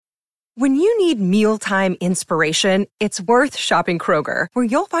When you need mealtime inspiration, it's worth shopping Kroger, where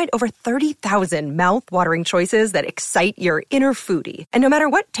you'll find over 30,000 mouth-watering choices that excite your inner foodie. And no matter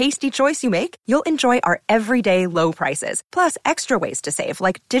what tasty choice you make, you'll enjoy our everyday low prices, plus extra ways to save,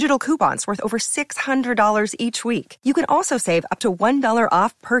 like digital coupons worth over $600 each week. You can also save up to $1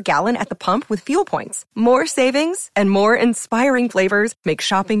 off per gallon at the pump with fuel points. More savings and more inspiring flavors make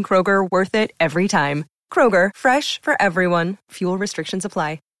shopping Kroger worth it every time. Kroger, fresh for everyone. Fuel restrictions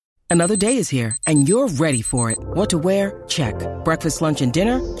apply. Another day is here, and you're ready for it. What to wear? Check. Breakfast, lunch, and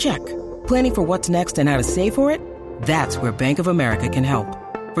dinner? Check. Planning for what's next and how to save for it? That's where Bank of America can help.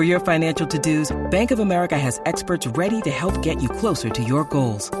 For your financial to-dos, Bank of America has experts ready to help get you closer to your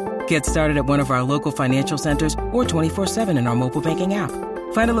goals. Get started at one of our local financial centers or 24/7 in our mobile banking app.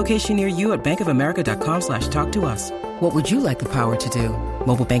 Find a location near you at bankofamerica.com/talktous. What would you like the power to do?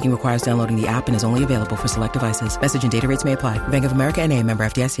 Mobile banking requires downloading the app and is only available for select devices. Message and data rates may apply. Bank of America N.A., member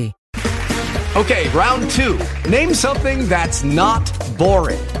FDIC. Okay, round two. Name something that's not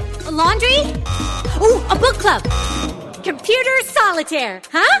boring. A laundry? Ooh, a book club. Computer solitaire,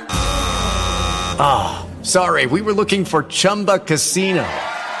 huh? Ah, sorry, we were looking for Chumba Casino.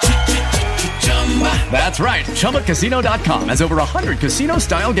 That's right, ChumbaCasino.com has over 100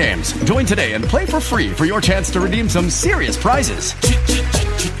 casino-style games. Join today and play for free for your chance to redeem some serious prizes.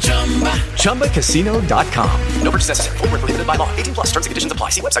 ChumbaCasino.com. No purchase necessary. Void where prohibited by law. 18+ terms and conditions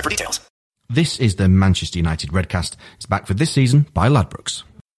apply. See website for details. This is the Manchester United Redcast. It's back for this season by Ladbrokes.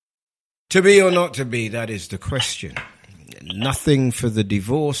 To be or not to be, that is the question. Nothing for the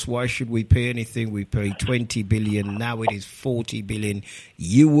divorce. Why should we pay anything? We pay 20 billion. Now it is 40 billion.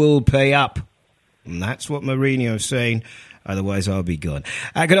 You will pay up. And that's what Mourinho's saying. Otherwise, I'll be gone.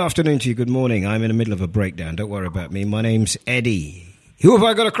 Good afternoon to you. Good morning. I'm in the middle of a breakdown. Don't worry about me. My name's Eddie. Who have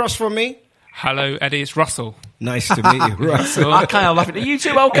I got across from me? Hello, Eddie. It's Russell. Nice to meet you, Russell. I kind of laughing. Are you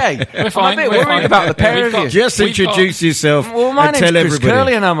two okay? We're fine. I'm a bit worried about the pair of you. Just introduce yourself. Well, my and name's tell Chris everybody.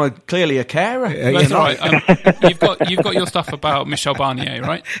 Curley, and I'm clearly a carer. That's all right. You've got your stuff about Michel Barnier,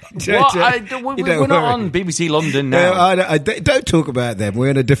 right? We're not on BBC London now. No, don't talk about them. We're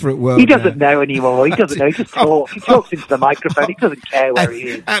in a different world. He doesn't know anymore. He doesn't know. He just talks. He talks into the microphone. He doesn't care where he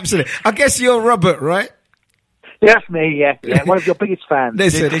is. Absolutely. I guess you're Robert, right? Yeah, that's me, yeah. One of your biggest fans.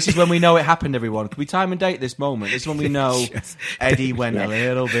 Listen. This is when we know it happened, everyone. Can we time and date this moment? This is when we know Eddie went a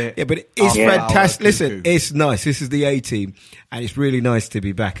little bit. Yeah, but it's fantastic. Listen, it's nice. This is the A-team, and it's really nice to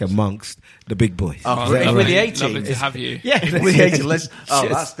be back amongst the big boys. Oh, with the A-team. Lovely to have you. Yeah, with the A-team.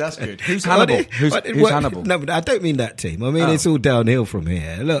 That's good. Who's Hannibal? Who's Hannibal? No, but I don't mean that team. I mean, it's all downhill from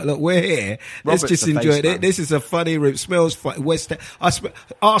here. Look, we're here. Let's just enjoy it. This is a funny room. Smells fun.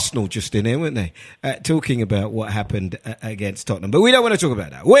 Arsenal just in here, weren't they? Talking about what happened against Tottenham. But we don't want to talk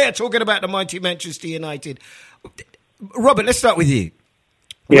about that. We're talking about the mighty Manchester United. Robert, let's start with you.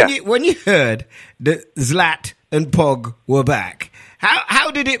 When you heard that Zlat and Pog were back, how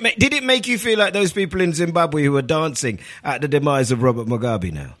did it make you feel like those people in Zimbabwe who were dancing at the demise of Robert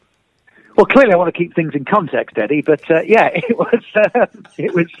Mugabe now? Well, clearly I want to keep things in context, Eddie, but it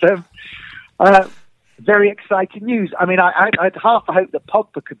was very exciting news. I mean, I'd half hoped that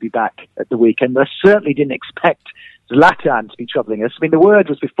Pogba could be back at the weekend, but I certainly didn't expect Zlatan to be troubling us. I mean, the word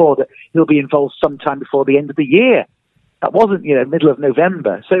was before that he'll be involved sometime before the end of the year. That wasn't, middle of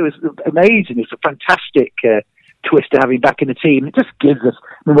November. So it was amazing. It's a fantastic twist to have him back in the team. It just gives us,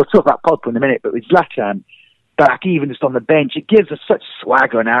 we'll talk about Pogba in a minute, but with Zlatan back, even just on the bench, it gives us such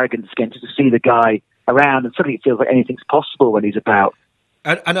swagger and arrogance again just to see the guy around, and suddenly it feels like anything's possible when he's about.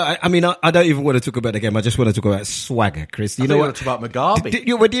 I don't even want to talk about the game. I just want to talk about swagger, Chris. You know what? Talk about Mugabe.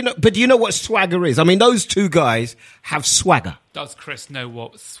 Do you know what swagger is? I mean, those two guys have swagger. Does Chris know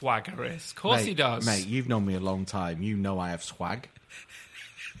what swagger is? Of course he does. Mate, you've known me a long time. You know I have swag.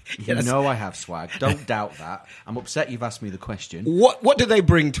 I have swag. Don't doubt that. I'm upset you've asked me the question. What do they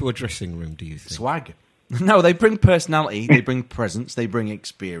bring to a dressing room, do you think? Swag. No, they bring personality. They bring presence. They bring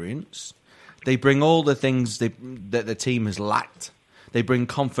experience. They bring all the things that the team has lacked. They bring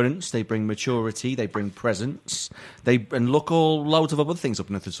confidence, they bring maturity, they bring presence, and loads of other things up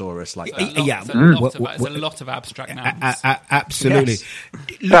in the thesaurus like that. It's a lot of abstract nouns. Absolutely.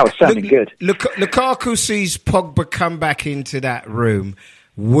 Yes. That was sounding good. Lukaku sees Pogba come back into that room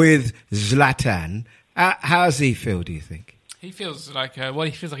with Zlatan. How does he feel, do you think? He feels like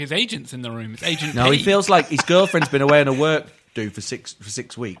his agent's in the room. His agent. No, he feels like his girlfriend's been away on a work for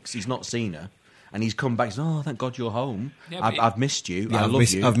 6 weeks. He's not seen her. and he's come back and said, oh, thank God you're home. Yeah, I've missed you. Yeah, I love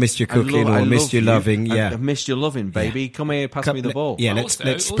you. I've missed your cooking or missed your loving. Yeah. I've missed your loving, baby. Come here, pass me the ball. Yeah, But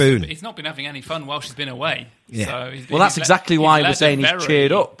let's spoon. He's not been having any fun while she's been away. Yeah. So that's exactly why we're saying he's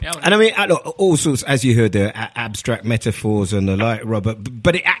cheered up. Yeah, And I mean, look, all sorts, as you heard, there abstract metaphors and the like, Robert,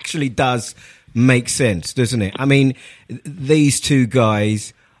 but it actually does make sense, doesn't it? I mean, these two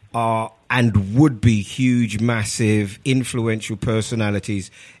guys are and would be huge, massive, influential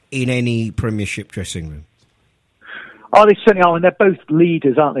personalities in any Premiership dressing room. Oh, they certainly are, and they're both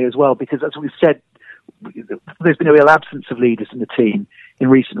leaders, aren't they, as well? Because as we've said, there's been a real absence of leaders in the team in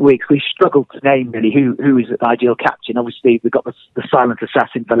recent weeks. We struggled to name really who is the ideal captain. Obviously, we've got the silent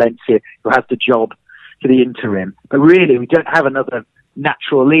assassin Valencia, who has the job for the interim. But really, we don't have another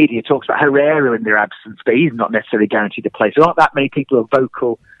natural leader. He talks about Herrera in their absence, but he's not necessarily guaranteed to play. So there aren't that many people who are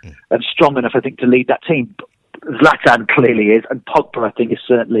vocal and strong enough, I think, to lead that team. Zlatan clearly is, and Pogba, I think, is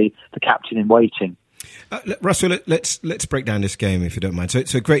certainly the captain in waiting. Russell, let's break down this game, if you don't mind.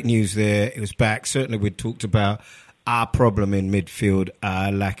 So great news there. It was back. Certainly, we'd talked about our problem in midfield,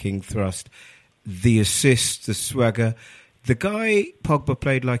 lacking thrust, the assist, the swagger. The guy, Pogba,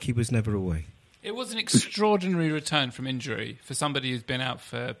 played like he was never away. It was an extraordinary return from injury for somebody who's been out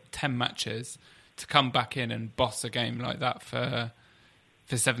for 10 matches to come back in and boss a game like that for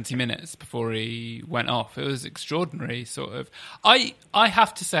 70 minutes before he went off. It was extraordinary, sort of. I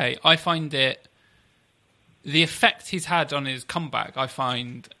have to say, I find it... The effect he's had on his comeback, I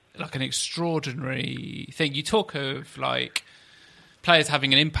find like an extraordinary thing. You talk of like players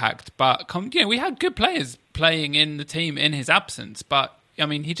having an impact, but we had good players playing in the team in his absence. But I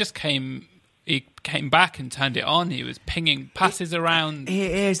mean, he came back and turned it on. He was pinging passes around.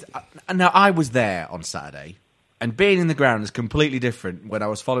 It is. Now, I was there on Saturday, and being in the ground is completely different when I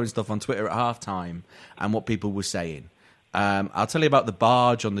was following stuff on Twitter at half-time and what people were saying. I'll tell you about the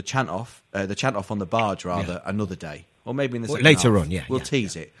barge on the chant off on the barge, rather, another day. Or maybe in the second later half. On, yeah. We'll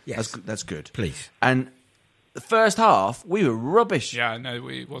tease it. Yes. That's good. Please. And the first half, we were rubbish. Yeah, no,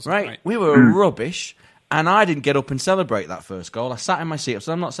 it wasn't right. We were rubbish, and I didn't get up and celebrate that first goal. I sat in my seat,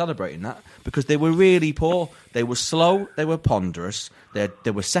 so I'm not celebrating that, because they were really poor. They were slow. They were ponderous.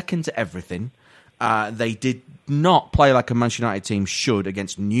 They were second to everything. They did not play like a Manchester United team should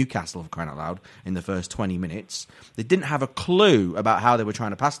against Newcastle, for crying out loud, in the first 20 minutes. They didn't have a clue about how they were trying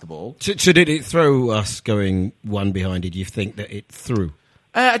to pass the ball. So did it throw us going one behind? Did you think that it threw?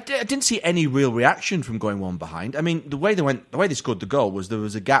 I didn't see any real reaction from going one behind. I mean, the way they scored the goal was there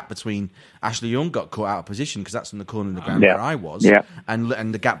was a gap between Ashley Young got caught out of position because that's in the corner of the ground where I was, and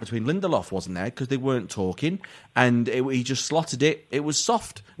the gap between Lindelof wasn't there because they weren't talking, and he just slotted it. It was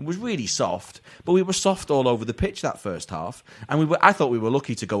soft. It was really soft, but we were soft all over the pitch that first half, and I thought we were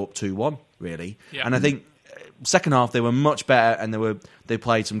lucky to go up 2-1, really. Yeah. And I think second half they were much better, and they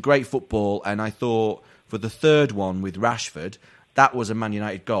played some great football, and I thought for the third one with Rashford, that was a Man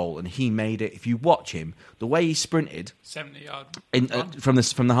United goal, and he made it. If you watch him, the way he sprinted 70-yard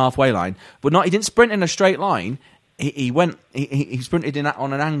from the halfway line, but he didn't sprint in a straight line. He sprinted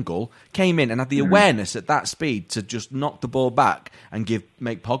on an angle, came in, and had the awareness at that speed to just knock the ball back and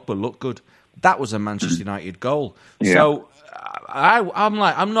make Pogba look good. That was a Manchester United goal. Yeah. So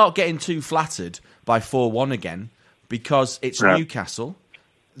I'm not getting too flattered by 4-1 again, because it's Newcastle.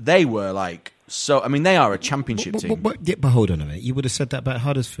 They were like. So, I mean, they are a championship team. But hold on a minute. You would have said that about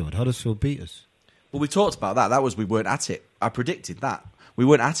Huddersfield. Huddersfield beat us. Well, we talked about that. That was, we weren't at it. I predicted that. We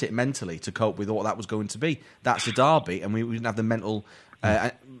weren't at it mentally to cope with what that was going to be. That's a derby, and we didn't have the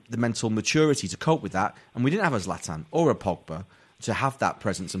mental maturity to cope with that. And we didn't have a Zlatan or a Pogba to have that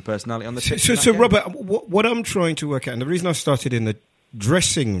presence and personality on the pitch. So Robert, what I'm trying to work out, and the reason I started in the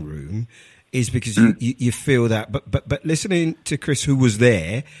dressing room is because you feel that. But listening to Chris, who was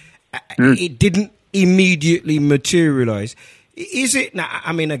there, it didn't immediately materialise. Is it,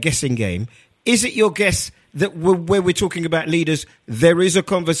 I mean, a guessing game, is it your guess that where we're talking about leaders, there is a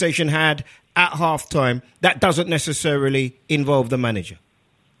conversation had at half-time that doesn't necessarily involve the manager?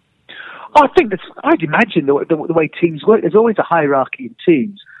 I think I'd imagine the way teams work, there's always a hierarchy in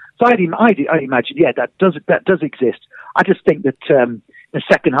teams. So I'd imagine, that does exist. I just think that in the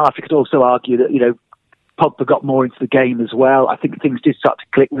second half, you could also argue that, Pogba got more into the game as well. I think things did start to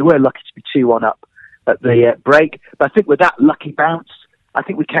click. We were lucky to be 2-1 up at the break. But I think with that lucky bounce, I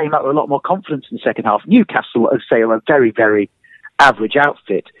think we came out with a lot more confidence in the second half. Newcastle, as I say, are a very, very average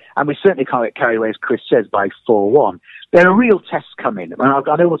outfit. And we certainly can't get carried away, as Chris says, by 4-1. There are real tests coming. I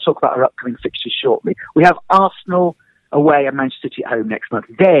know we'll talk about our upcoming fixtures shortly. We have Arsenal away and Manchester City at home next month.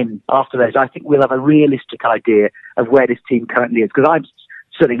 Then, after those, I think we'll have a realistic idea of where this team currently is. Because I'm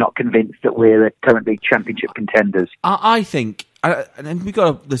certainly not convinced that we're currently championship contenders. I think and we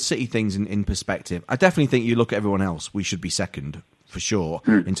got the City things in perspective. I definitely think you look at everyone else, we should be second for sure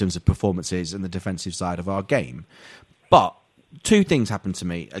in terms of performances and the defensive side of our game. But two things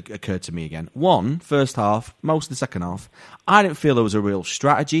occurred to me again. One, first half, most of the second half, I didn't feel there was a real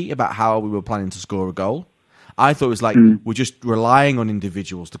strategy about how we were planning to score a goal. I thought it was like we're just relying on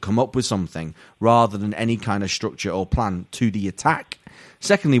individuals to come up with something rather than any kind of structure or plan to the attack.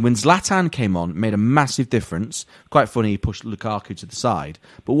 Secondly, when Zlatan came on, it made a massive difference. Quite funny, he pushed Lukaku to the side.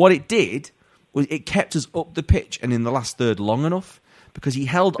 But what it did was it kept us up the pitch and in the last third long enough because he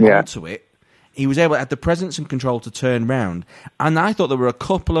held on to it. He was able to have the presence and control to turn round. And I thought there were a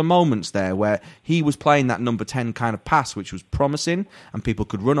couple of moments there where he was playing that number 10 kind of pass, which was promising, and people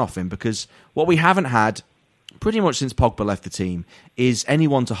could run off him. Because what we haven't had pretty much since Pogba left the team is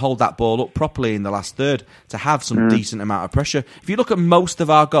anyone to hold that ball up properly in the last third, to have some decent amount of pressure. If you look at most of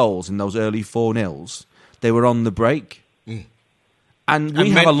our goals in those early 4-0s, they were on the break. And we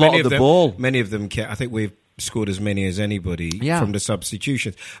have a lot of the ball. Many of them, I think we've scored as many as anybody from the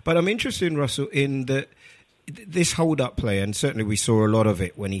substitutions. But I'm interested, Russell, in this hold-up play, and certainly we saw a lot of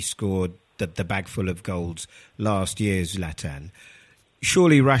it when he scored the bag full of goals last year, Zlatan.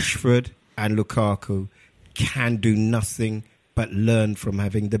 Surely Rashford and Lukaku can do nothing but learn from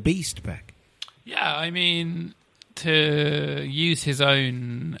having the beast back. Yeah, I mean, to use his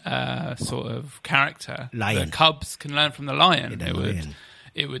own sort of character, lion. The Cubs can learn from the lion.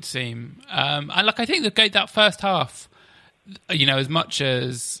 It would seem. And look, I think that first half, as much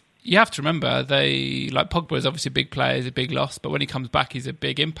as you have to remember, Pogba is obviously a big player, he's a big loss, but when he comes back, he's a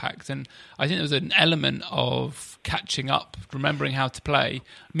big impact. And I think there was an element of catching up, remembering how to play.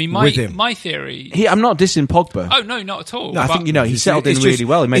 I mean, my theory... I'm not dissing Pogba. Oh, no, not at all. No, I think, he settled in really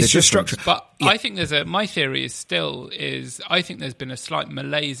well. He made a difference. Structure. But I think my theory I think there's been a slight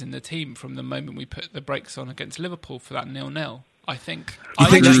malaise in the team from the moment we put the brakes on against Liverpool for that 0-0. I think.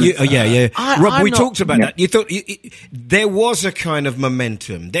 Rob, we talked about that. You thought there was a kind of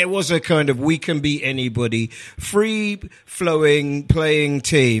momentum. There was a kind of we can beat anybody, free-flowing, playing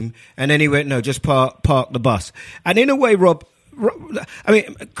team. And then he went, no, just park the bus. And in a way, Rob, I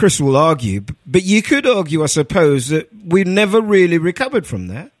mean, Chris will argue, but you could argue, I suppose, that we never really recovered from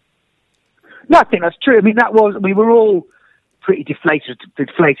that. No, I think that's true. I mean, we were all pretty deflated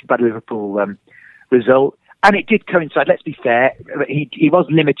by the Liverpool result. And it did coincide, let's be fair, he was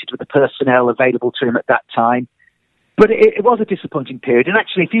limited with the personnel available to him at that time. But it was a disappointing period. And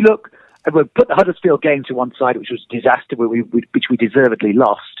actually, if you look, we put the Huddersfield game to one side, which was a disaster, which we deservedly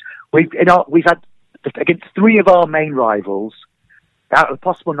lost. We've had, against three of our main rivals, out of the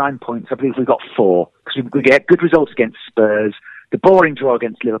possible 9 points, I believe we got 4. Because we get good results against Spurs, the boring draw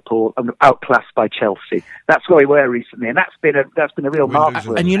against Liverpool, and outclassed by Chelsea. That's where we were recently, and that's been a real mark.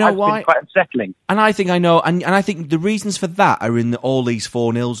 And you know why? Been quite unsettling. And I think I know, and I think the reasons for that are in all these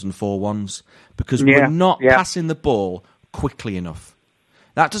 4-0s and 4-1s because we're not passing the ball quickly enough.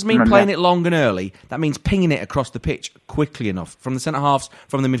 That doesn't mean playing it long and early. That means pinging it across the pitch quickly enough from the centre halves,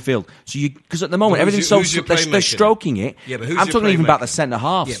 from the midfield. So because at the moment everything's they're stroking it. Yeah, but I'm talking even about the centre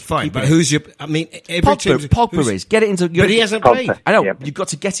halves. Yeah, fine. But who's your? I mean, Pogba is get it into. But he hasn't played. I know you've got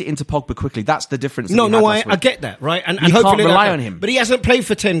to get it into Pogba quickly. That's the difference. I get that, right? And you can't rely on him. But he hasn't played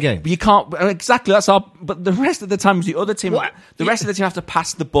for 10 games. You can't exactly. That's our. But the rest of the time, the other team. The rest of the team have to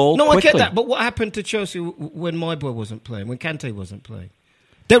pass the ball. No, quickly. I get that. But what happened to Chelsea when my boy wasn't playing? When Kante wasn't playing?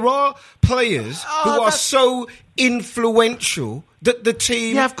 There are players who are so influential that the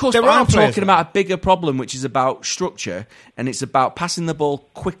team... Yeah, of course, but I'm talking about a bigger problem, which is about structure, and it's about passing the ball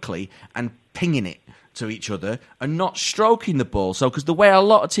quickly and pinging it to each other and not stroking the ball. So, because the way a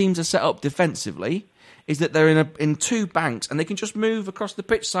lot of teams are set up defensively is that they're in two banks and they can just move across the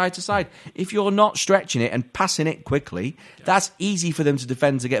pitch side to side. If you're not stretching it and passing it quickly, that's easy for them to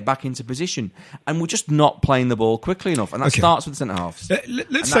defend to get back into position. And we're just not playing the ball quickly enough. And that starts with the centre-halves.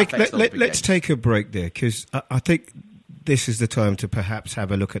 Let's take a break there, because I think this is the time to perhaps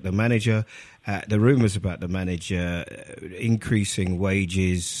have a look at the manager, the rumours about the manager increasing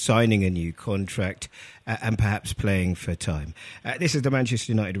wages, signing a new contract, and perhaps playing for time. This is the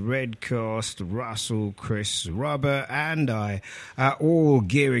Manchester United Redcast. Russell, Chris, Robert and I are all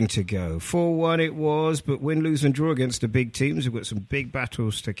gearing to go. 4-1 it was, but win, lose and draw against the big teams. We've got some big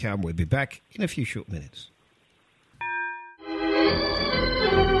battles to come. We'll be back in a few short minutes.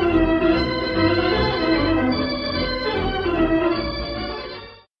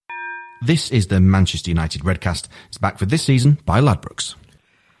 This is the Manchester United Redcast. It's back for this season by Ladbrokes.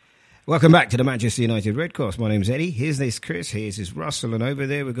 Welcome back to the Manchester United Redcast. My name's Eddie. Here's this Chris. Here's this Russell. And over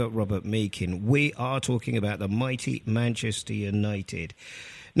there we've got Robert Meakin. We are talking about the mighty Manchester United.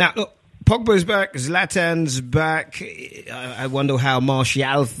 Now, look, Pogba's back, Zlatan's back. I wonder how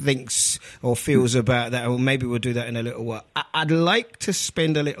Martial thinks or feels about that. Or maybe we'll do that in a little while. I'd like to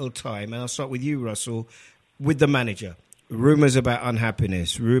spend a little time, and I'll start with you, Russell, with the manager. Rumours about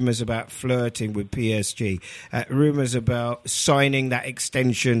unhappiness, rumours about flirting with PSG, rumours about signing that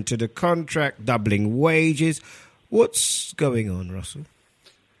extension to the contract, doubling wages. What's going on, Russell?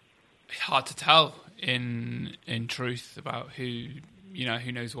 Hard to tell in truth about who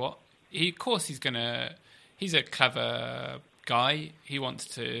knows what. Of course he's a clever guy. He wants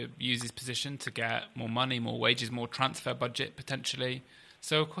to use his position to get more money, more wages, more transfer budget potentially.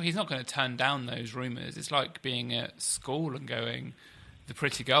 So of course, he's not going to turn down those rumours. It's like being at school and going, the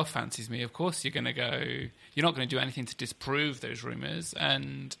pretty girl fancies me. Of course you're going to go. You're not going to do anything to disprove those rumours.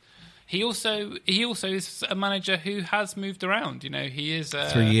 And he also is a manager who has moved around. He is a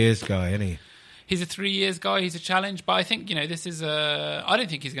 3 years guy, isn't he? He's a 3 years guy. He's a challenge. But I think, this is I don't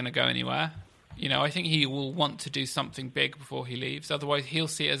think he's going to go anywhere. I think he will want to do something big before he leaves. Otherwise, he'll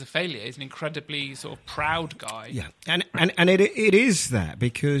see it as a failure. He's an incredibly sort of proud guy. Yeah, and it is that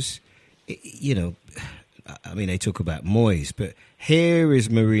because, they talk about Moyes, but here is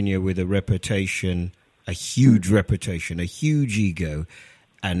Mourinho with a reputation, a huge reputation, a huge ego,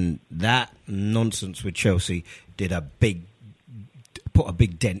 and that nonsense with Chelsea put a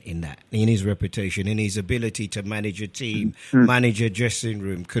big dent in that, in his reputation, in his ability to manage a team, manage a dressing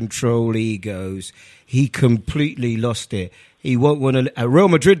room, control egos. He completely lost it. He won't want to. Real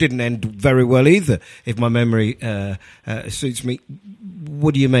Madrid didn't end very well either, if my memory suits me.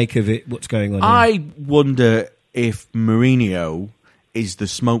 What do you make of it? What's going on? I wonder if Mourinho is the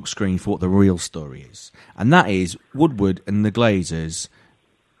smokescreen for what the real story is, and that is Woodward and the Glazers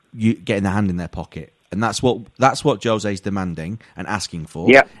getting their hand in their pocket. And that's what Jose's demanding and asking for.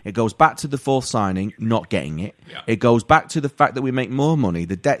 Yeah. It goes back to the fourth signing, not getting it. Yeah. It goes back to the fact that we make more money,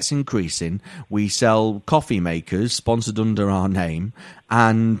 the debt's increasing, we sell coffee makers sponsored under our name,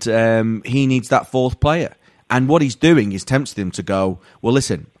 and he needs that fourth player. And what he's doing is tempting them to go, well,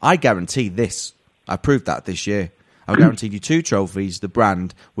 listen, I guarantee this. I proved that this year. I guaranteed you 2 trophies, the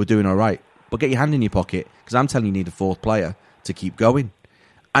brand, we're doing all right. But get your hand in your pocket, because I'm telling you need a fourth player to keep going.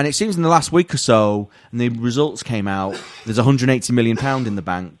 And it seems in the last week or so, and the results came out, there's £180 million in the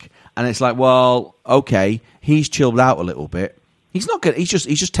bank. And it's like, well, okay, he's chilled out a little bit. He's not good. He's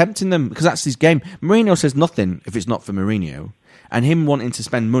just tempting them because that's his game. Mourinho says nothing if it's not for Mourinho. And him wanting to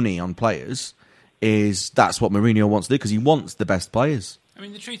spend money on players that's what Mourinho wants to do because he wants the best players. I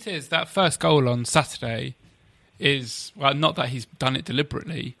mean, the truth is that first goal on Saturday is, well, not that he's done it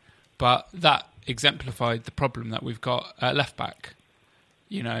deliberately, but that exemplified the problem that we've got at left back.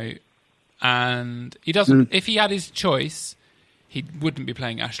 And he doesn't. If he had his choice, he wouldn't be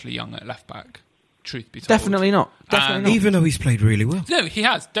playing Ashley Young at left back. Truth be told, Definitely not. Even though he's played really well. No, he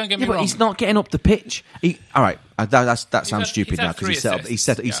has. Don't get me but wrong. He's not getting up the pitch. All right, that sounds stupid now because he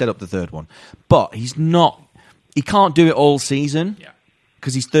set up the third one, but he's not. He can't do it all season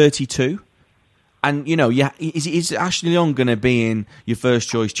because he's 32. And, is Ashley Young going to be in your first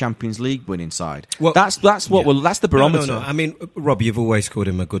choice Champions League winning side? Well, that's the barometer. No. I mean, Rob, you've always called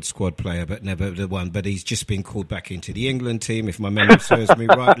him a good squad player, but never the one. But he's just been called back into the England team, if my memory serves me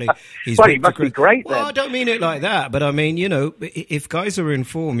rightly. He must be great then. Well, I don't mean it like that, but I mean, if guys are in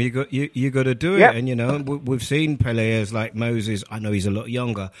form, you got to do it. And, we've seen players like Moses, I know he's a lot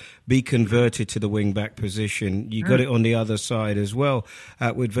younger, be converted to the wing-back position. You got it on the other side as well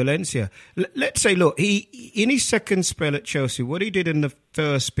with Valencia. Let's say, look, he in his second spell at Chelsea, what he did in the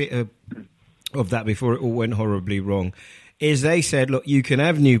first bit of that before it all went horribly wrong is they said, look, you can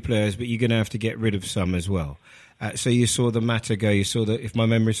have new players, but you're going to have to get rid of some as well. So you saw the Mata go. You saw that, if my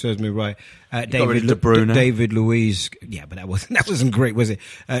memory serves me right, David Luiz. Yeah, but that wasn't great, was it?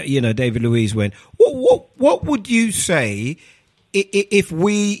 David Luiz went. What would you say if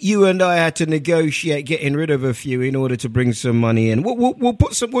you and I had to negotiate getting rid of a few in order to bring some money in?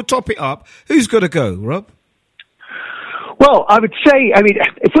 We'll top it up. Who's got to go, Rob? Well, I would say,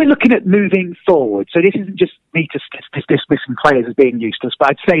 if we're looking at moving forward, so this isn't just me dismissing players as being useless,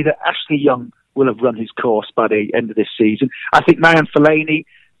 but I'd say that Ashley Young will have run his course by the end of this season. I think Marian Fellaini,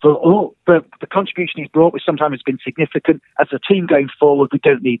 for the contribution he's brought, which sometimes has been significant, as a team going forward, we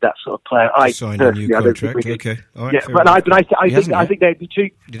don't need that sort of player. Sign a new contract, okay. All right, I think there'd be two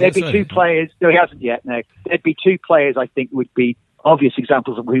players. No, he hasn't yet. No, there'd be 2 players. I think would be obvious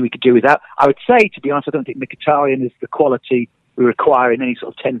examples of who we could do with that. I would say, to be honest, I don't think Mkhitaryan is the quality we require in any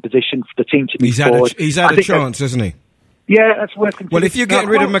sort of 10 position for the team to move forward. He's had a chance, isn't he? Yeah, that's worth considering. Well, if you're getting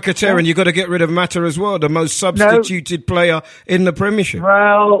rid of Mkhitaryan, you've got to get rid of Mata as well, the most substituted player in the Premiership.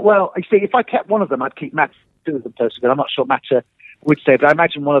 Well, you see, if I kept one of them, I'd keep Mata. 2 of them personally. I'm not sure Mata would say, but I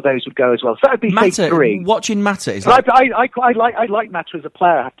imagine one of those would go as well. So that would be phase 3. Watching Mata is like... I like Mata as a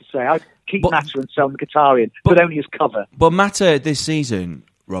player, I have to say. I'd keep Mata and sell Mkhitaryan, but only as cover. But Mata this season,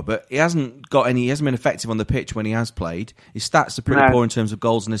 Robert, he hasn't been effective on the pitch when he has played. His stats are pretty poor in terms of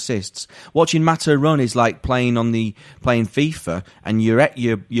goals and assists. Watching Mata run is like playing FIFA, and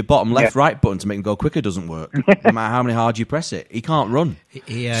your bottom left-right button to make him go quicker doesn't work. No matter how hard you press it, he can't run.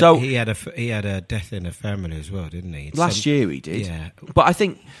 He had a death in the family as well, didn't he? Last year he did. Yeah. But I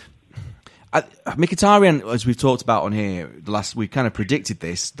think Mkhitaryan, as we've talked about on here, we kind of predicted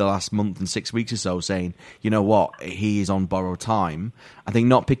this the last month and 6 weeks or so, saying, you know what, he is on borrowed time. I think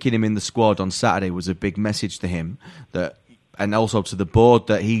not picking him in the squad on Saturday was a big message to him, and also to the board,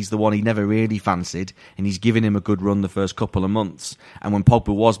 that he's the one he never really fancied, and he's given him a good run the first couple of months. And when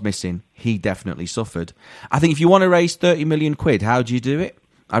Pogba was missing, he definitely suffered. I think if you want to raise 30 million quid, how do you do it?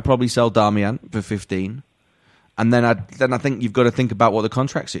 I'd probably sell Darmian for 15. And then I think you've got to think about what the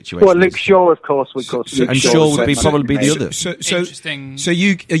contract situation is. Well, Luke Shaw, of course. And Shaw would probably be the other. So are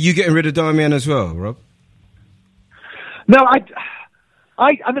you getting rid of Darmian as well, Rob? No,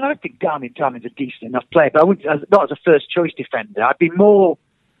 I don't think Darmian's a decent enough player, but I wouldn't, not as a first choice defender. I'd be more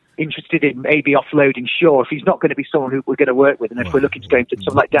interested in maybe offloading Shaw if he's not going to be someone who we're going to work with, and if we're looking to go into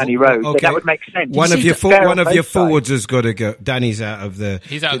someone like Danny Rose, then that would make sense. One of your forwards has got to go. Danny's out of the.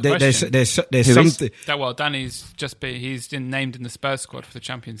 He's out of the question. There's something. Danny's he's named in the Spurs squad for the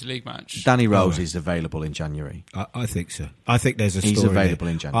Champions League match. Danny Rose is available in January. I think so. I think there's a story. He's available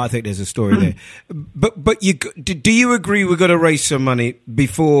there. in January. I think there's a story there. But do you agree we've got to raise some money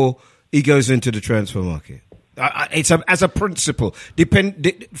before he goes into the transfer market? As a principle,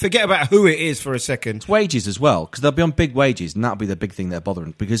 forget about who it is for a second. It's wages as well, because they'll be on big wages, and that'll be the big thing they're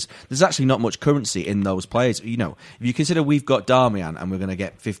bothering, because there's actually not much currency in those players. You know, if you consider we've got Darmian and we're going to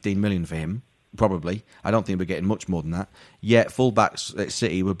get 15 million for him, probably. I don't think we're getting much more than that. Yet fullbacks at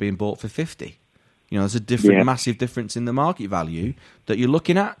City were being bought for 50. You know, there's a massive difference in the market value that you're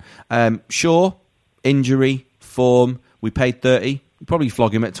looking at. Sure, injury, form, we paid 30. Probably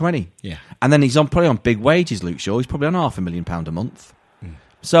flog him at 20. Yeah. And then he's probably on big wages, Luke Shaw. He's probably on £500,000 a month.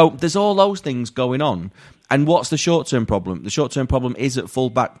 So there's all those things going on. And what's the short-term problem? The short-term problem is at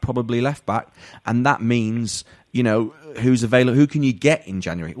full-back, probably left-back. And that means, you know, who's available, who can you get in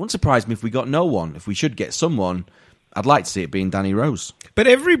January? It wouldn't surprise me if we got no one. If we should get someone, I'd like to see it being Danny Rose. But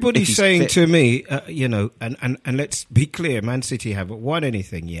everybody's saying to me, you know, and let's be clear, Man City haven't won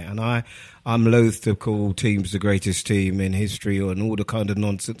anything yet. And I'm loath to call teams the greatest team in history and all the kind of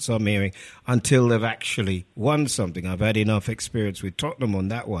nonsense I'm hearing until they've actually won something. I've had enough experience with Tottenham on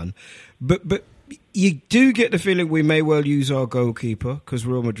that one. But you do get the feeling we may well use our goalkeeper, because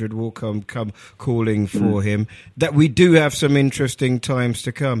Real Madrid will come calling for him, that we do have some interesting times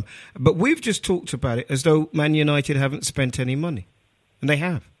to come. But we've just talked about it as though Man United haven't spent any money. And they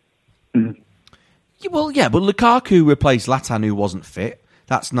have. Well, yeah, but Lukaku replaced Zlatan, who wasn't fit.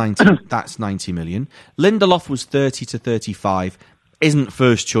 That's 90 million. Lindelof was 30 to 35, isn't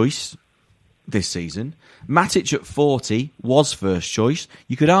first choice this season. Matic at 40 was first choice.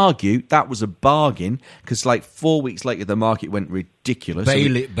 You could argue that was a bargain, because like 4 weeks later the market went ridiculous.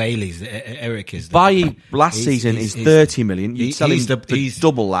 Eric is. Bailly last season is 30 million. You'd sell him for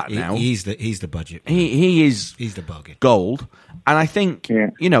double that now. He's the budget. He's the bargain. Gold. And I think,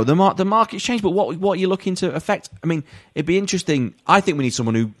 you know, the market's changed, but what are you looking to affect? I mean, it'd be interesting. I think we need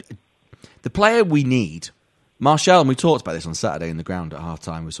someone who... The player we need, Martial, and we talked about this on Saturday in the ground at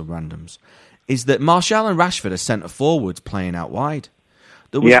half-time with some randoms, is that Martial and Rashford are centre-forwards playing out wide.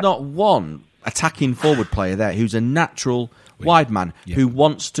 There was not one attacking forward player there who's a natural wide man who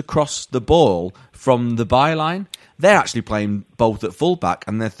wants to cross the ball from the byline. They're actually playing both at full-back,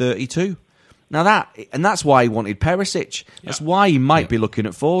 and they're 32. Now that's why he wanted Perisic. That's why he might be looking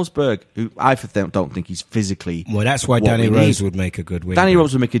at Forsberg, who I don't think he's physically. Well, that's why Danny Rose would make a good winger. Danny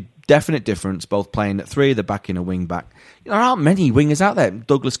Rose would make a definite difference, both playing at 3 at the back and a wing back. There aren't many wingers out there.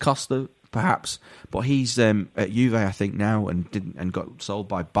 Douglas Costa, perhaps, but he's at Juve, I think, now, and got sold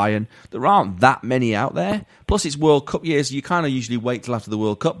by Bayern. There aren't that many out there. Plus, it's World Cup years. You kind of usually wait till after the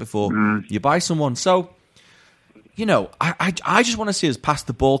World Cup before you buy someone. So. You know, I just want to see us pass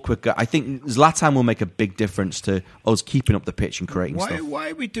the ball quicker. I think Zlatan will make a big difference to us keeping up the pitch and creating stuff.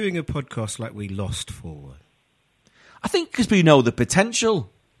 Why are we doing a podcast like we lost forward? I think because we know the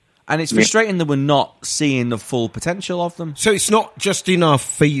potential. And it's frustrating that we're not seeing the full potential of them. So it's not just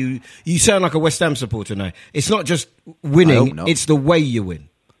enough for you. You sound like a West Ham supporter now. It's not just winning, it's the way you win.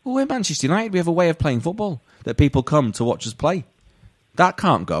 Well, we're Manchester United. We have a way of playing football that people come to watch us play. That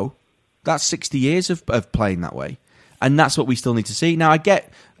can't go. That's 60 years of playing that way. And that's what we still need to see. Now, I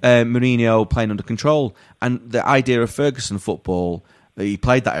get Mourinho playing under control, and the idea of Ferguson football, he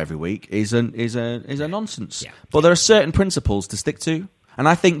played that every week, is a nonsense. Yeah. But there are certain principles to stick to, and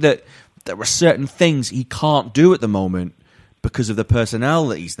I think that there are certain things he can't do at the moment because of the personnel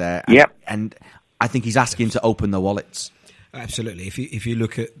that he's there. And I think he's asking to open the wallets. Absolutely. If you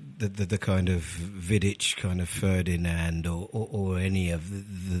look at the kind of Vidic, kind of Ferdinand, or any of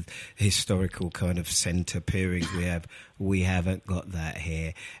the historical kind of centre pairings we haven't got that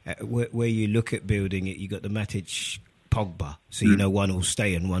here. Where you look at building it, you got the Matic, Pogba, so you know one will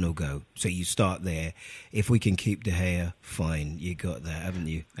stay and one will go. So you start there. If we can keep De Gea, fine, you got that, haven't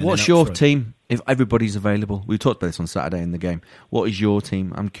you? And what's your team if everybody's available? We talked about this on Saturday in the game. What is your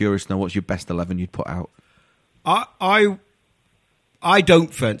team? I'm curious to know what's your best 11 you'd put out. I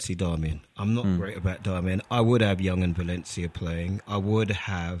don't fancy Darmian. I'm not great about Darmian. I would have Young and Valencia playing. I would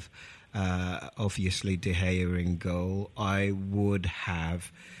have obviously De Gea in goal. I would have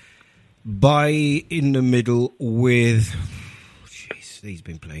Bailly in the middle with... he's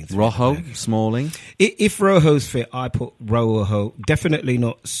been playing... Rojo, Smalling. If Rojo's fit, I put Rojo... Definitely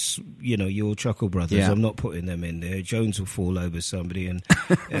not, your Chuckle Brothers. Yeah. I'm not putting them in there. Jones will fall over somebody and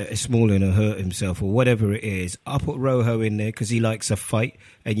Smalling will hurt himself or whatever it is. I'll put Rojo in there because he likes a fight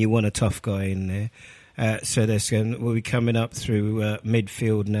and you want a tough guy in there. So we'll be coming up through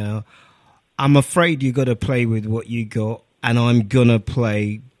midfield now. I'm afraid you got to play with what you got, and I'm going to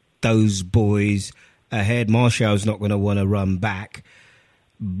play those boys ahead. Martial's not going to want to run back,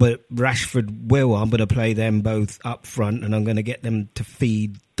 but Rashford will. I'm going to play them both up front, and I'm going to get them to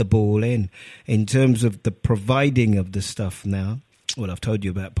feed the ball in. In terms of the providing of the stuff now, well, I've told you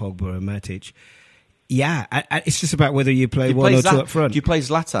about Pogba and Matic. Yeah, it's just about whether you play one or two up front. Do you play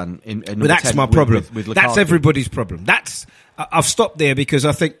Zlatan in well, that's my problem. With that's everybody's problem. I've stopped there because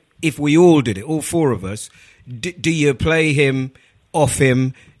I think if we all did it, all four of us, do you play him, off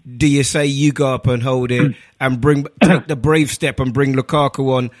him? Do you say you go up and hold it and take the brave step and bring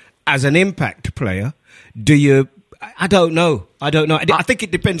Lukaku on as an impact player? Do you? I don't know. I think it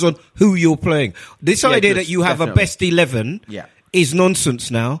depends on who you're playing. This idea that you have definitely a best 11 is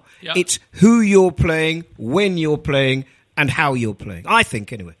nonsense now. Yeah. It's who you're playing, when you're playing, and how you're playing. I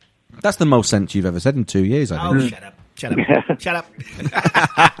think, anyway. That's the most sense you've ever said in 2 years, I think. Shut up.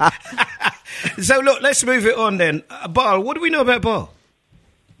 So, look, let's move it on then. Bale, what do we know about Bale?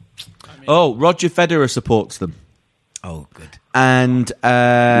 Roger Federer supports them. Oh, good. And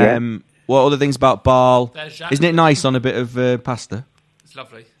what other things about Bale? Isn't it nice on a bit of pasta? It's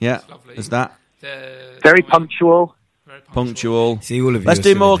lovely. Yeah, it's lovely. There's that. Very punctual. Punctual. See, all of you. Let's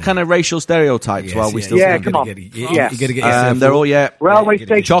do more kind of racial stereotypes while we still. Yeah, come on. You got to get yourself. They're all railway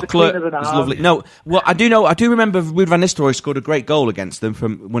station. Chocolate is lovely. No, well, I do remember Ruud van Nistelrooy scored a great goal against them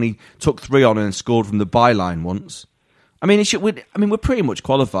from when he took 3 on and scored from the byline once. I mean, we're pretty much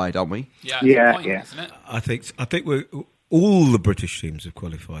qualified, aren't we? Yeah. Isn't it? I think we're all the British teams have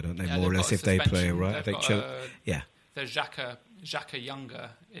qualified, aren't they? More or less, if they play right. I think. There's Xhaka Younger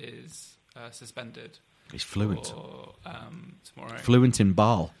is suspended. He's fluent. Tomorrow. Fluent in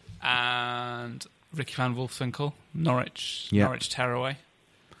Bale. And Ricky van Wolfswinkel, Norwich tearaway.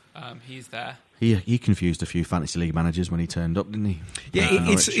 He's there. He confused a few fantasy league managers when he turned up, didn't he? Yeah,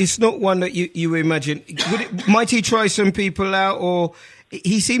 it's not one that you imagine. Might he try some people out, or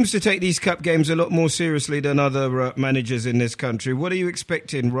he seems to take these cup games a lot more seriously than other managers in this country. What are you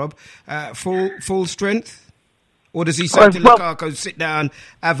expecting, Rob? Full strength? Or does he say to Lukaku, sit down,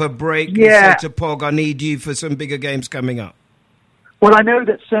 have a break, and say to Pog, I need you for some bigger games coming up? Well, I know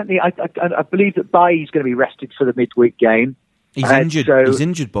that certainly, I believe that Bailly's going to be rested for the midweek game. He's injured. He's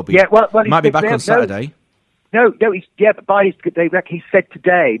injured, Bobby. Yeah, well, might be back on Saturday. No, but Bailly's. He said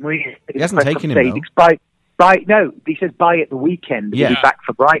today. He hasn't taken him though. No, he says Bailly at the weekend. He'll be back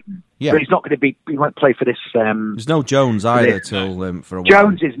for Brighton. Yeah. So he's not going to be. He won't play for this. There's no Jones either till for a while.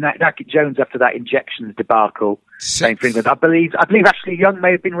 Jones is Jones after that injection debacle. Same for England. I believe Ashley Young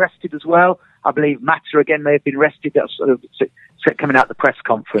may have been rested as well. I believe Mata again may have been rested. That's sort of coming out the press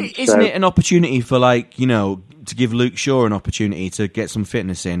conference. Isn't it an opportunity for to give Luke Shaw an opportunity to get some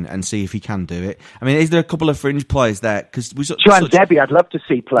fitness in and see if he can do it? I mean, is there a couple of fringe players there? Because Debbie, I'd love to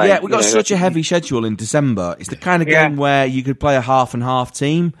see play. Yeah, we've got such a heavy schedule in December. It's the kind of game where you could play a half and half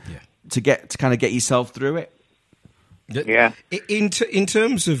team to kind of get yourself through it. Yeah. In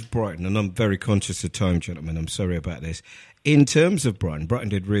terms of Brighton, and I'm very conscious of time, gentlemen, I'm sorry about this. In terms of Brighton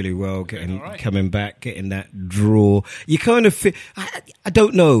did really well coming back, getting that draw. You kind of feel, I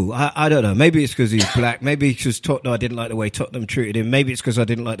don't know. I don't know. Maybe it's because he's black. Maybe it's because Tottenham, I didn't like the way Tottenham treated him. Maybe it's because I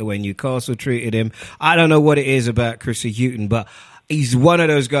didn't like the way Newcastle treated him. I don't know what it is about Chrissy Hughton, but he's one of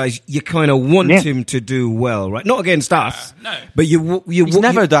those guys you kind of want him to do well, right? Not against us, no. But he's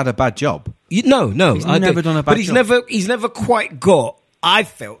never done a bad job. No, he's never done a bad job. But he's never quite got. I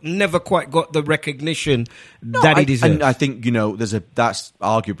felt never quite got the recognition that he deserves. And I think that's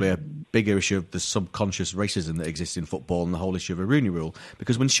arguably a bigger issue of the subconscious racism that exists in football and the whole issue of a Rooney Rule.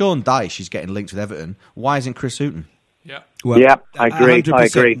 Because when Sean Dyche is getting linked with Everton, why isn't Chris Hughton? Yeah. Well, I agree. 100%. I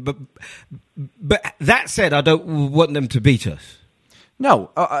agree. But that said, I don't want them to beat us.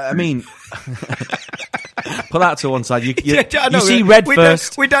 No, I mean, put that to one side. You see red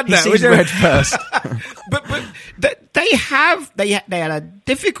first. We done that. He sees red first. but they had a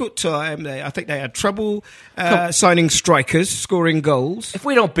difficult time. I think they had trouble signing strikers, scoring goals. If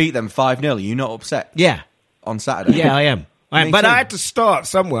we don't beat them 5-0, are you not upset? Yeah, on Saturday. Yeah, I am. But I had to start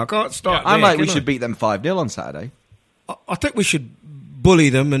somewhere. I can't start. I'm like, we should beat them 5-0 on Saturday. I think we should bully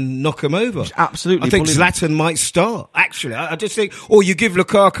them and knock them over. Absolutely. I think Zlatan might start, actually. I just think, you give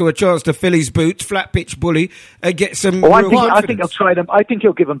Lukaku a chance to fill his boots, flat pitch bully, and get some I think he'll try them. I think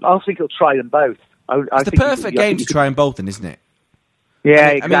he'll try them both. It's the perfect game to try them both in, isn't it? Yeah,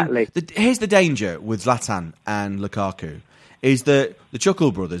 exactly. Here's the danger with Zlatan and Lukaku, is that the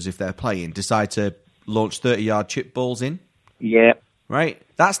Chuckle brothers, if they're playing, decide to launch 30-yard chip balls in. Yeah. Right?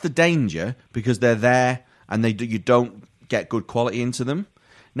 That's the danger, because they're there and you don't get good quality into them.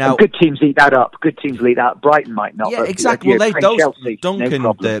 Now, and good teams eat that up. Brighton might not. Yeah, but, exactly. Well, Chelsea, Duncan,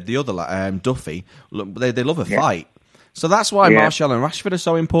 no the other Duffy, they love a fight. So that's why Martial and Rashford are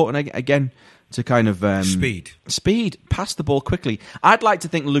so important again, to kind of speed, pass the ball quickly. I'd like to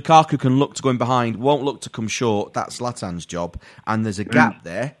think Lukaku can look to going behind, won't look to come short. That's Zlatan's job, and there's a gap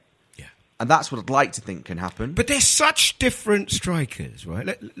there. And that's what I'd like to think can happen. But they're such different strikers,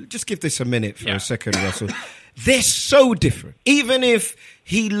 right? Just give this a minute for a second, Russell. They're so different. Even if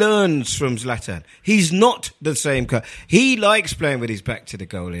he learns from Zlatan, he's not the same guy. He likes playing with his back to the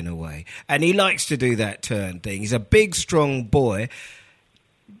goal in a way. And he likes to do that turn thing. He's a big, strong boy.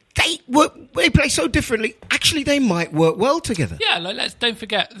 They play so differently. Actually, they might work well together. Yeah, don't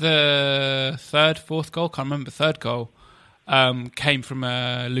forget the fourth goal. Can't remember, third goal. Came from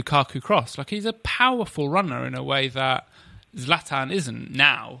a Lukaku cross. He's a powerful runner in a way that Zlatan isn't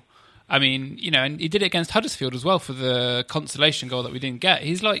now. I mean, and he did it against Huddersfield as well for the consolation goal that we didn't get.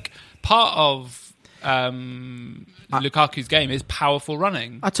 He's part of Lukaku's game is powerful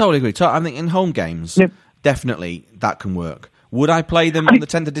running. I totally agree. I think in home games, definitely that can work. Would I play them on the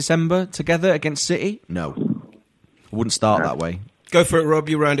 10th of December together against City? No. I wouldn't start that way. Go for it, Rob.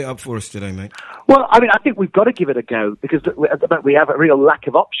 You round it up for us today, mate. Well, I mean, I think we've got to give it a go, because at the moment we have a real lack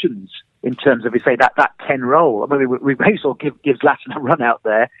of options in terms of, that 10 role. I mean, we may as well give Zlatan a run out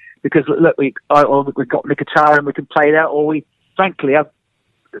there, because look, we've got Mkhitaryan and we can play it out, or we, frankly,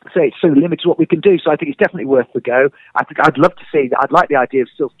 it's so limited what we can do. So I think it's definitely worth the go. I think I'd love to see that. I'd like the idea of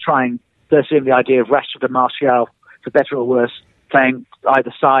still trying, pursuing the idea of Rashford and Martial, for better or worse, playing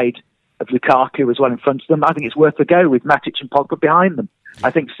either side of Lukaku as well in front of them. I think it's worth a go with Matic and Pogba behind them. I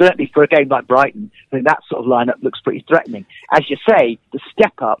think certainly for a game like Brighton, I think that sort of lineup looks pretty threatening. As you say, the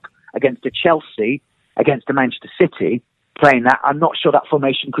step up against a Chelsea, against a Manchester City, playing that, I'm not sure that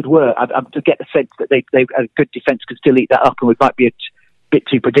formation could work. I get the sense that they a good defence could still eat that up, and we might be a bit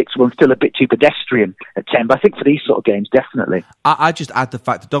too predictable and still a bit too pedestrian at 10. But I think for these sort of games, definitely. I just add the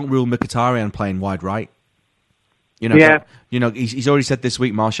fact that don't rule Mkhitaryan playing wide right. He's already said this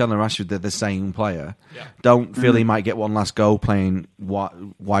week, Martial and Rashford, they're the same player. Yeah. Don't feel he might get one last go playing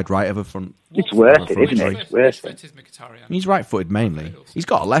wide right of a front. It's worth it, isn't it? It's worth it. He's right-footed mainly. He's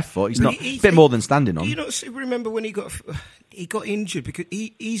got a left foot. He's not a bit more than standing on. You remember when he got injured, because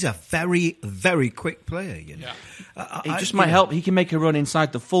he's a very, very quick player. He just might help. He can make a run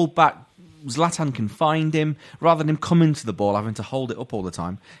inside the full back. Zlatan can find him rather than him coming to the ball, having to hold it up all the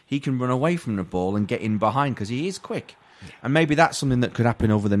time. He can run away from the ball and get in behind because he is quick. And maybe that's something that could happen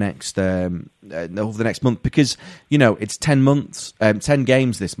over the next month, because it's 10 months, 10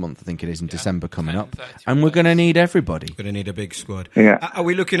 games this month. I think it is in December coming up, and we're going to need everybody. We're going to need a big squad. Yeah. Are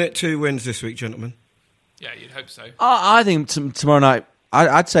we looking at 2 wins this week, gentlemen? Yeah, you'd hope so. I think tomorrow night.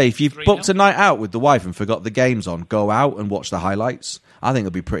 I'd say if you've booked a night out with the wife and forgot the games on, go out and watch the highlights. I think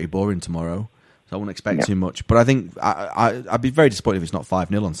it'll be pretty boring tomorrow, so I wouldn't expect too much. But I think I'd be very disappointed if it's not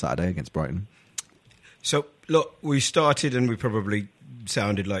 5-0 on Saturday against Brighton. So, look, we started and we probably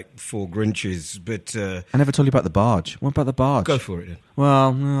sounded like 4 Grinches, but... I never told you about the barge. What about the barge? Go for it, then.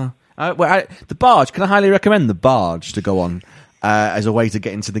 Well, the barge, can I highly recommend the barge to go on as a way to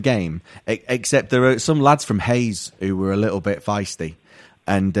get into the game? Except there are some lads from Hayes who were a little bit feisty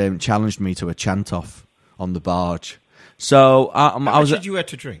and challenged me to a chant-off on the barge. So How much did you had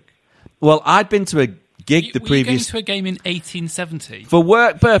to drink? Well, I'd been to a gig the previous. Were you going to a game in 1870? For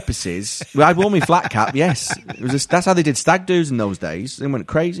work purposes, I'd worn my flat cap, yes. That's how they did stag do's in those days. They went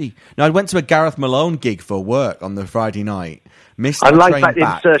crazy. No, I went to a Gareth Malone gig for work on the Friday night. Missed I like train that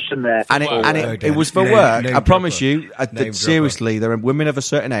back. insertion there. And it was for work. I promise you, seriously, there are women of a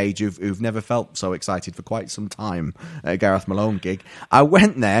certain age who've never felt so excited for quite some time at a Gareth Malone gig. I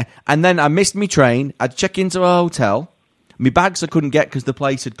went there, and then I missed my train. I'd check into a hotel. My bags I couldn't get because the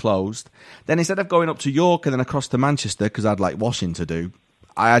place had closed. Then instead of going up to York and then across to Manchester, because I'd like washing to do,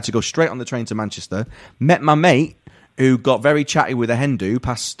 I had to go straight on the train to Manchester. Met my mate, who got very chatty with a Hindu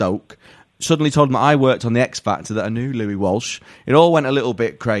past Stoke. Suddenly told me I worked on the X Factor, that I knew Louis Walsh. It all went a little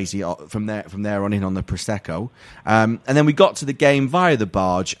bit crazy from there on in on the Prosecco. And then we got to the game via the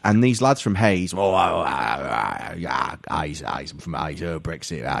barge, and these lads from Hayes, I'm from Hayes,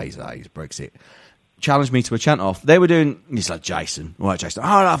 Brexit, challenged me to a chant-off. They were doing, he's like, Jason. All right, Jason. Oh,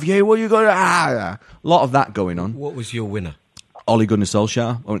 love you, what you got? A lot of that going on. What was your winner? Ole Gunnar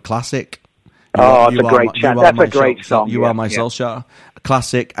Solskjaer, or classic. It's a great chant. That's a great song. You are my Solskjaer.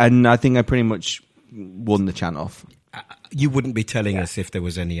 Classic, and I think I pretty much won the chant off. You wouldn't be telling us if there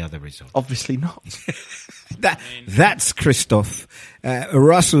was any other result. Obviously not. That's Christoph.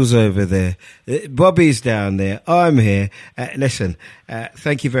 Russell's over there. Bobby's down there. I'm here. Listen,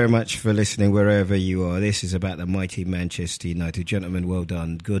 thank you very much for listening wherever you are. This is about the mighty Manchester United. Gentlemen, well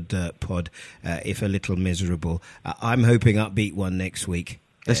done. Good pod, if a little miserable. I'm hoping upbeat one next week.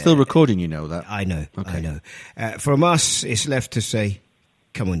 They're still recording, you know that. I know, okay. I know. From us, it's left to say,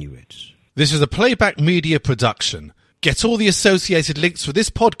 come on, you Reds. This is a Playback Media production. Get all the associated links for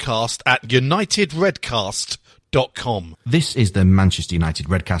this podcast at unitedredcast.com. This is the Manchester United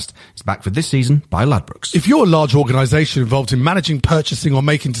Redcast. It's back for this season by Ladbrokes. If you're a large organisation involved in managing, purchasing or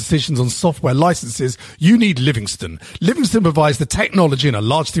making decisions on software licenses, you need Livingston. Livingston provides the technology and a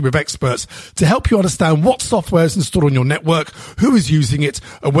large team of experts to help you understand what software is installed on your network, who is using it,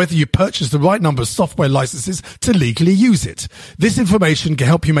 and whether you purchase the right number of software licenses to legally use it. This information can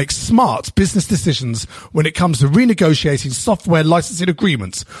help you make smart business decisions when it comes to renegotiating software licensing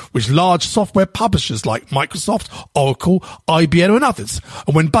agreements with large software publishers like Microsoft, Oracle, IBM and others,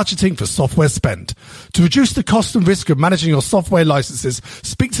 and when budgeting for software spend. To reduce the cost and risk of managing your software licenses,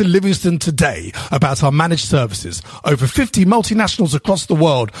 speak to Livingston today about our managed services. Over 50 multinationals across the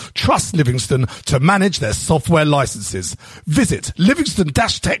world trust Livingston to manage their software licenses. Visit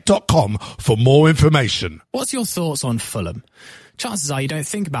livingston-tech.com for more information. What's your thoughts on Fulham? Chances are you don't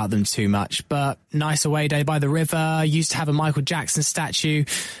think about them too much, but nice away day by the river, used to have a Michael Jackson statue,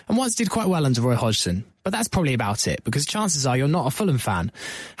 and once did quite well under Roy Hodgson. But that's probably about it, because chances are you're not a Fulham fan.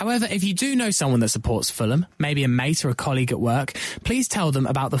 However, if you do know someone that supports Fulham, maybe a mate or a colleague at work, please tell them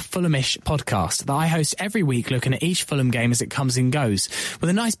about the Fulhamish podcast that I host every week, looking at each Fulham game as it comes and goes, with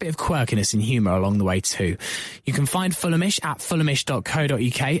a nice bit of quirkiness and humour along the way too. You can find Fulhamish at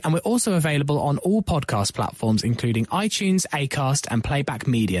fulhamish.co.uk, and we're also available on all podcast platforms, including iTunes, Acast and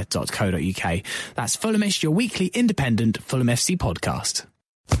playbackmedia.co.uk. That's Fulhamish, your weekly independent Fulham FC podcast.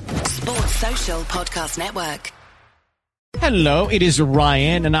 Sports Social Podcast Network. Hello, it is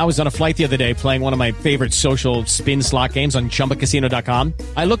Ryan, and I was on a flight the other day playing one of my favorite social spin slot games on ChumbaCasino.com.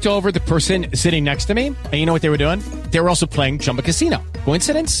 I looked over at the person sitting next to me, and you know what they were doing? They were also playing Chumba Casino.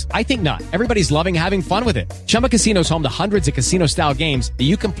 Coincidence? I think not. Everybody's loving having fun with it. Chumba Casino is home to hundreds of casino-style games that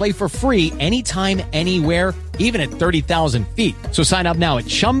you can play for free anytime, anywhere, even at 30,000 feet. So sign up now at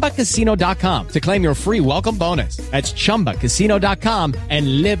ChumbaCasino.com to claim your free welcome bonus. That's ChumbaCasino.com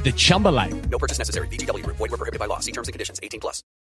and live the Chumba life. No purchase necessary. VGW. Void where prohibited by law. See terms and conditions. 18+.